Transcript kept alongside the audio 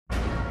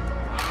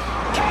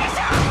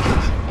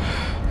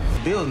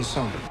building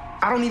something.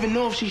 I don't even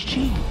know if she's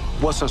cheating.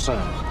 What's her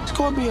sign?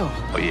 Scorpio.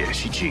 Oh yeah,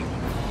 she cheating.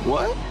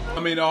 What?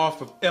 Coming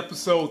off of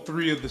episode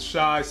 3 of The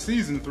Chi,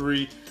 season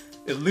 3,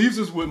 it leaves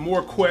us with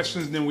more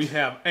questions than we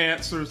have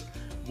answers.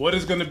 What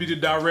is going to be the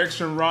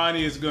direction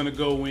Ronnie is going to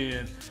go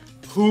in?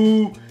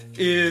 Who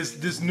is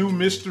this new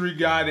mystery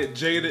guy that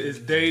Jada is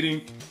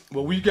dating?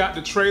 Well, we got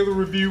the trailer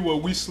review where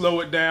we slow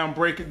it down,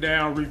 break it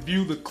down,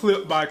 review the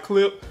clip by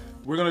clip.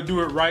 We're going to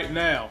do it right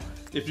now.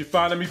 If you're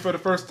finding me for the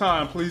first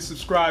time, please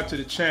subscribe to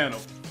the channel.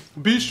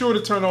 Be sure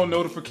to turn on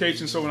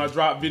notifications so when I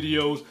drop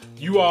videos,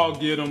 you all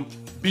get them.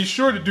 Be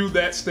sure to do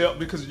that step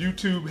because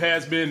YouTube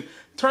has been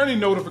turning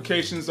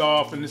notifications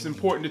off and it's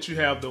important that you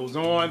have those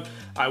on.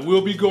 I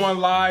will be going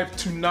live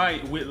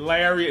tonight with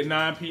Larry at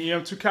 9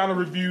 p.m. to kind of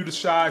review The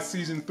Chi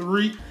season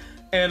 3.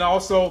 And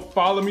also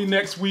follow me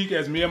next week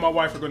as me and my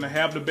wife are going to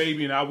have the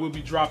baby and I will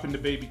be dropping the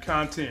baby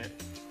content.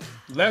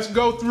 Let's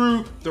go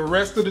through the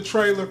rest of the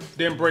trailer,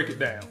 then break it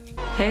down.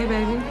 Hey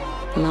baby,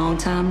 long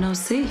time no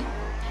see.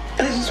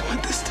 I just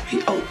want this to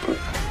be over.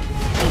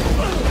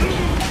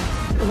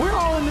 We're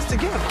all in this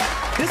together.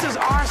 This is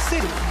our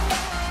city.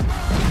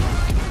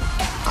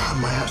 I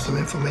might have some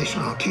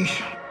information on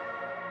Keisha.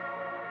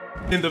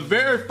 In the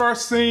very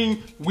first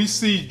scene, we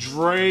see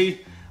Dre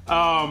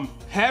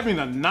having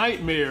a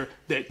nightmare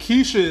that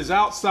Keisha is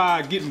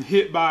outside getting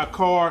hit by a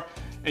car,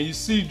 and you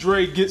see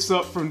Dre gets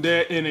up from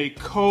that in a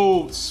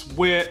cold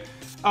sweat.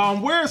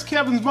 Where's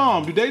Kevin's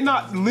mom? Do they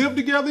not live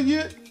together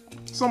yet?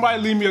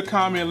 Somebody leave me a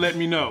comment and let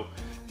me know.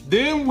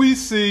 Then we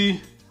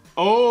see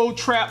old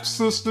trap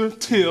sister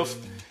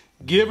Tiff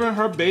giving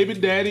her baby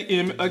daddy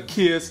Emmett a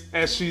kiss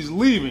as she's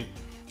leaving.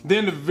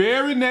 Then the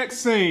very next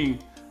scene,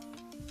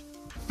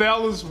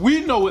 fellas,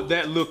 we know what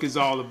that look is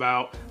all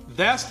about.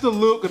 That's the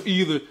look of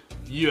either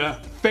you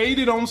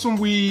faded on some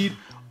weed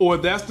or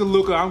that's the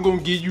look of I'm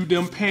gonna give you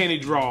them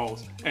panty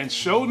draws. And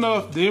sure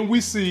enough, then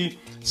we see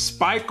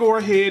Spike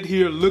or Head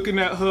here looking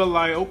at her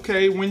like,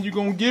 okay, when you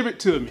gonna give it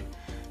to me?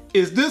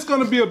 Is this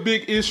gonna be a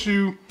big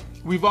issue?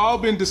 We've all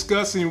been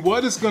discussing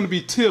what is gonna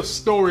be Tiff's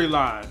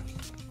storyline.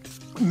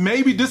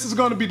 Maybe this is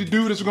gonna be the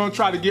dude that's gonna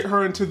try to get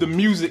her into the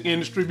music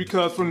industry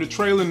because from the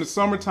trailer in the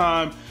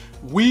summertime,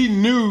 we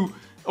knew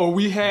or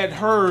we had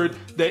heard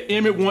that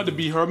Emmett wanted to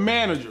be her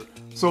manager.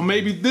 So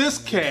maybe this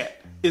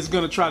cat is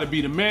gonna try to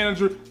be the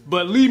manager,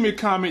 but leave me a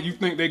comment you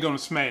think they're gonna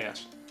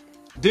smash.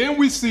 Then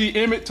we see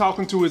Emmett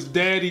talking to his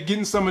daddy,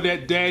 getting some of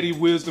that daddy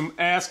wisdom,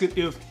 asking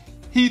if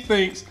he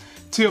thinks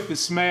Tiff is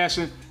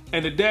smashing.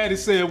 And the daddy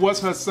said,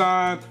 what's her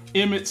sign?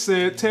 Emmett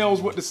said,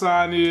 tells what the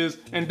sign is.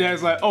 And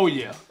dad's like, oh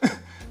yeah,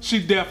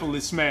 she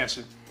definitely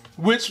smashing.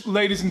 Which,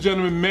 ladies and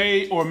gentlemen,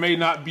 may or may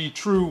not be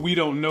true. We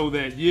don't know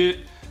that yet.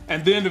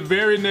 And then the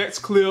very next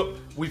clip,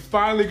 we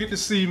finally get to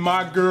see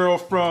my girl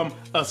from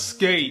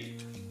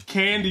Escape,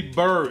 Kandi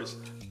Burruss,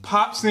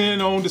 pops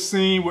in on the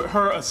scene with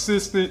her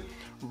assistant,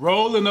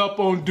 rolling up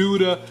on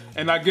Duda,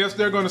 and I guess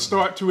they're gonna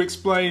start to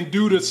explain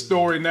Duda's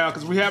story now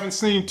because we haven't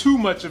seen too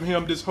much of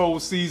him this whole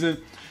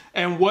season.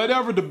 And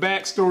whatever the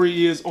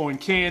backstory is on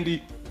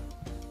Kandi.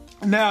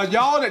 Now,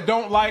 y'all that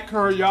don't like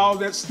her, y'all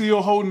that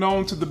still holding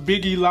on to the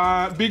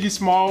Biggie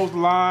Smalls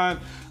line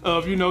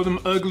of, you know, them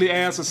ugly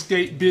ass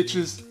Escape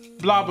bitches,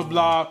 blah, blah,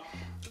 blah.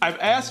 I've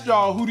asked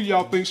y'all who do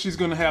y'all think she's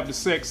gonna have the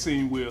sex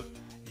scene with.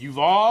 You've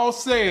all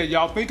said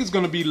y'all think it's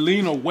gonna be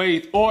Lena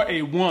Waithe or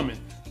a woman.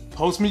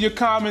 Post me your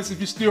comments if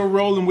you're still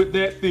rolling with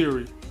that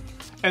theory.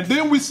 And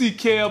then we see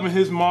Kev and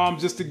his mom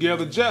just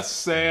together, just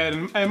sad.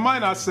 And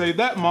might I say,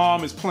 that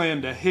mom is playing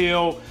the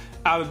hell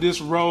out of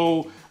this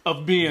role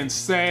of being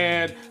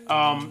sad,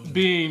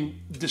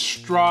 being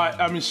distraught.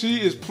 I mean, she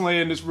is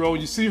playing this role.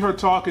 You see her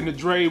talking to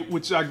Dre,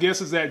 which I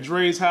guess is at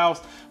Dre's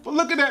house. But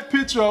look at that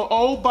picture of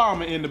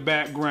Obama in the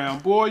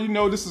background. Boy, you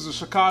know this is a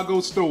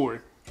Chicago story.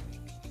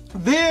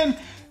 Then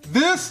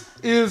this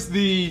is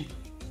the,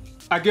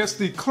 I guess,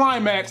 the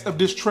climax of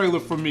this trailer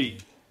for me.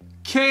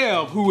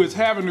 Kev, who is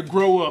having to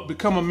grow up,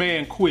 become a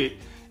man quick,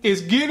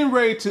 is getting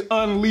ready to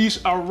unleash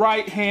a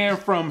right hand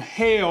from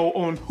hell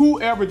on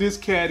whoever this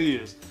cat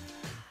is.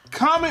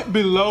 Comment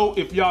below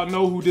if y'all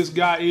know who this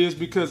guy is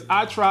because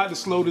I tried to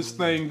slow this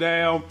thing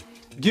down,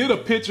 get a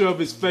picture of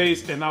his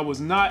face, and I was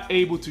not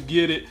able to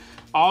get it.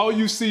 All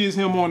you see is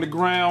him on the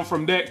ground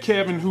from that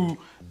Kevin who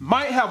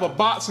might have a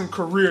boxing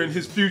career in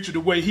his future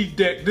the way he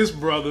decked this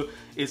brother.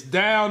 It's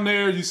down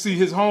there. You see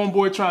his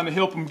homeboy trying to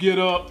help him get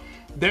up.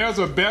 There's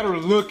a better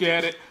look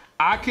at it.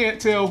 I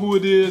can't tell who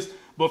it is,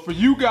 but for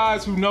you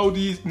guys who know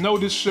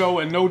this show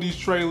and know these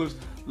trailers,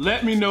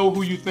 let me know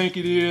who you think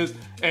it is.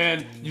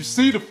 And you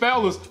see the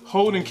fellas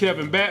holding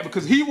Kevin back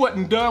because he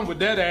wasn't done with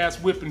that ass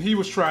whipping he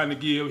was trying to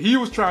give. He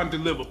was trying to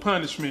deliver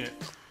punishment.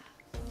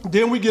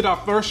 Then we get our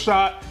first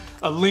shot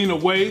of Lena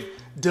Waithe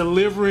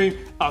delivering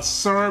a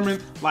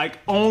sermon like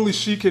only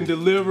she can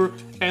deliver.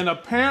 And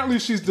apparently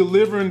she's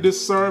delivering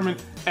this sermon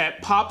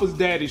at Papa's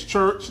daddy's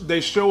church. They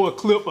show a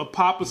clip of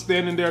Papa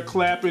standing there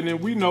clapping,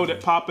 and we know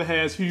that Papa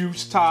has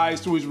huge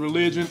ties to his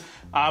religion,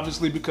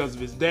 obviously because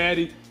of his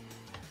daddy.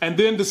 And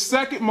then the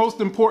second most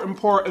important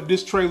part of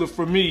this trailer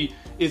for me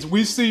is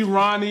we see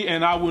Ronnie,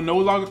 and I will no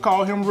longer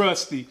call him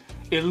Rusty,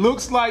 It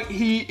looks like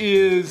he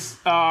is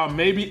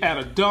maybe at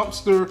a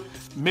dumpster,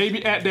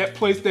 maybe at that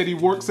place that he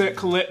works at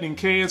collecting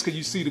cans, because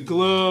you see the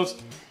gloves,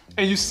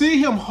 and you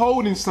see him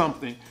holding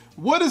something.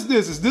 What is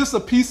this? Is this a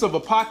piece of a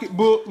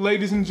pocketbook,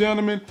 ladies and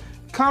gentlemen?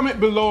 Comment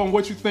below on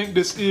what you think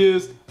this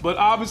is, but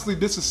obviously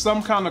this is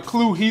some kind of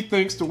clue he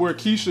thinks to where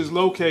Keisha is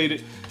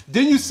located.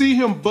 Then you see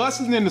him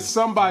busting into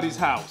somebody's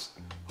house.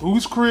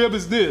 Whose crib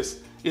is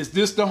this? Is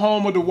this the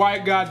home of the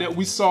white guy that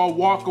we saw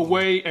walk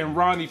away and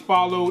Ronnie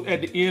followed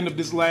at the end of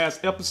this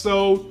last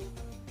episode?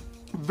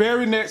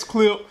 Very next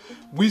clip,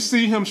 we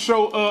see him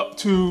show up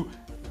to,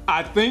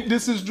 I think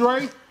this is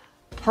Dre,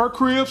 her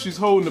crib. She's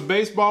holding a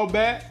baseball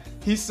bat.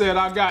 He said,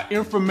 I got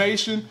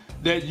information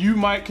that you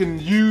might can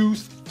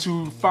use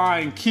to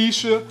find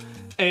Keisha.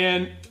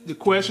 And the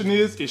question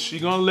is she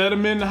gonna let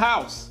him in the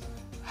house?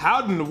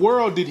 How in the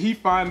world did he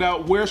find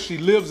out where she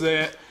lives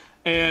at?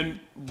 And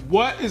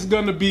what is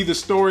gonna be the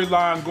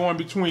storyline going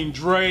between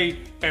Dre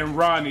and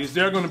Ronnie? Is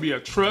there gonna be a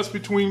trust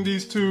between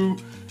these two?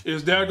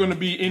 Is there gonna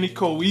be any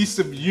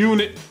cohesive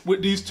unit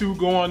with these two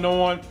going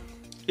on?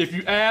 If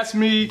you ask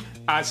me,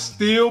 I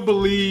still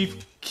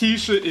believe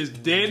Keisha is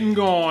dead and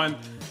gone.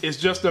 It's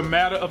just a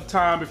matter of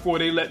time before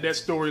they let that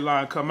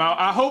storyline come out.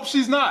 I hope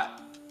she's not.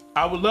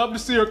 I would love to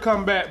see her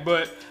come back,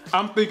 but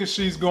I'm thinking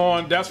she's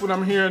gone. That's what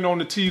I'm hearing on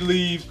the tea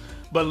leaves.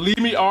 But leave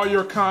me all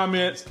your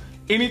comments.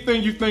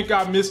 Anything you think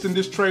I missed in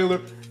this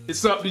trailer,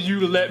 it's up to you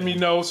to let me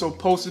know. So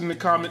post it in the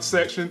comment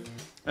section.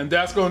 And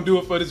that's gonna do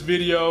it for this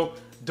video.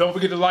 Don't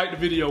forget to like the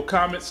video,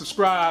 comment,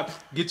 subscribe,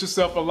 get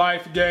yourself a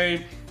life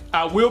game.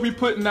 I will be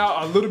putting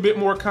out a little bit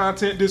more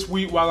content this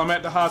week while I'm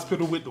at the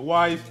hospital with the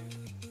wife.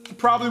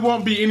 Probably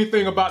won't be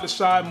anything about the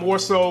Shy, more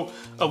so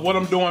of what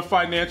I'm doing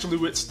financially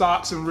with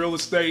stocks and real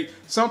estate.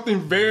 Something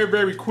very,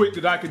 very quick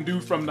that I can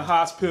do from the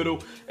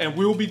hospital. And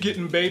we'll be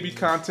getting baby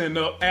content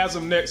up as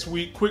of next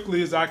week,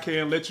 quickly as I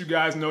can, let you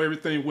guys know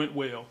everything went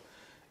well.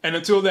 And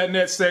until that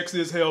next Sex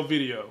is Hell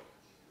video,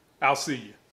 I'll see you.